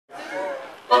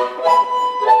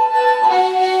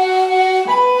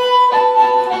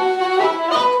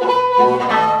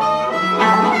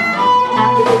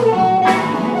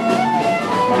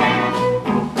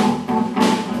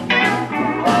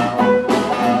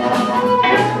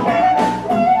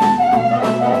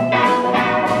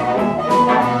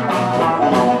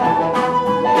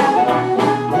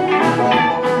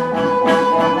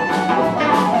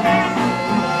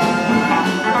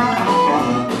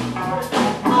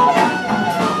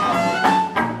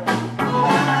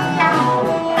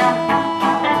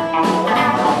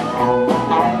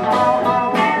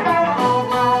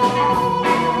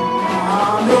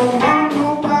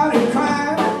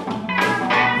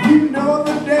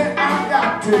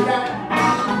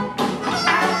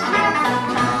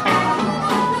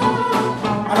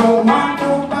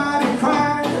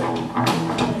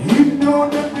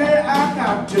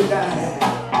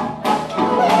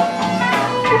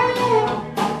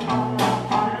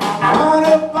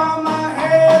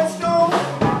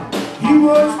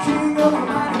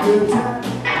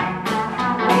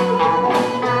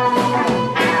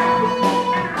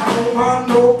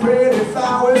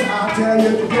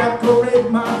decorate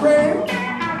my grave,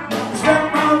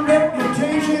 set my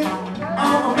reputation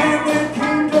on a man that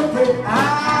came to play.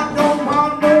 I don't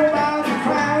want nobody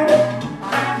crying.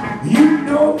 You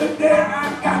know the day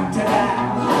I got to die.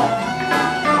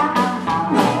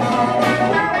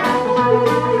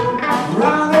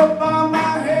 Right up on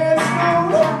my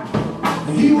headstone,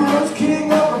 he was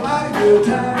king of a mighty good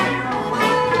time.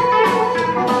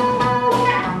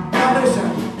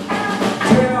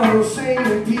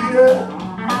 St. Peter,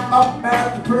 up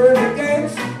at the pearly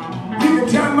gates. You can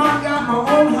tell 'em I got my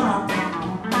own harp.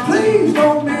 Please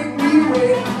don't make me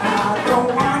wait. I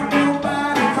don't want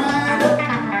nobody crying.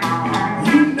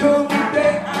 You know the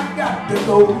day I got to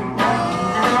go.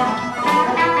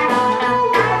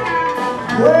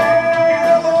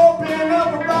 Well, open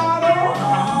up a bottle,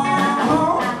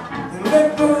 and let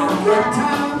the good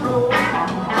time roll.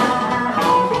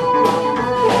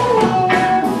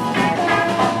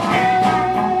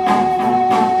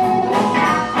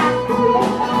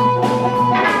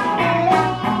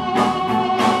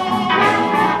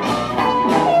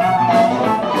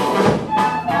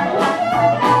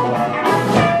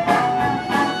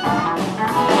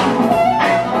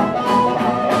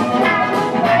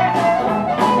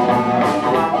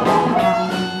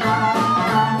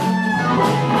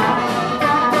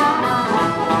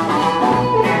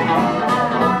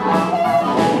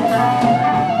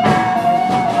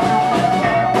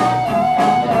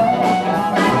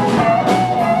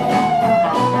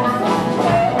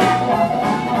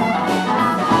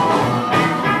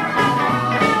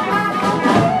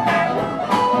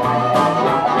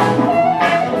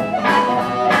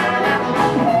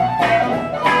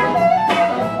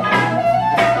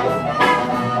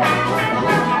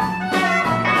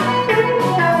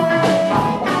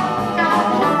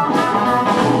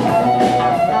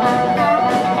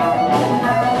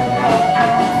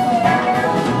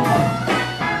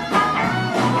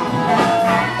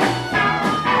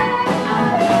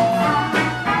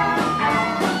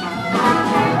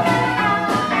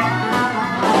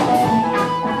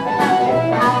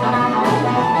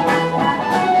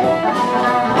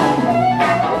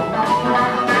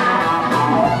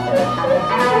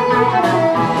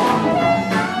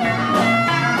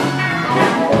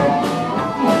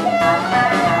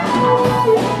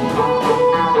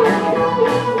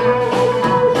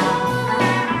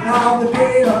 Now the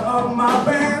data of my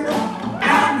band,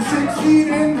 I'm 6 feet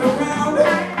in the ground.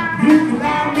 You can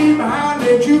line me behind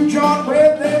the juke joint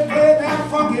where they play that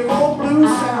funky old blues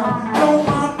sound. Don't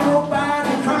want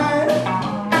nobody crying.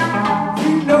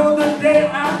 You know the day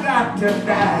I got to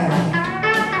die.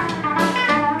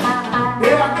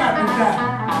 Yeah, I got to die.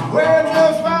 Well,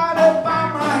 just right up by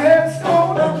my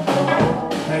headstone,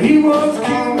 he was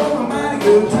king of a mighty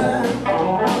good time.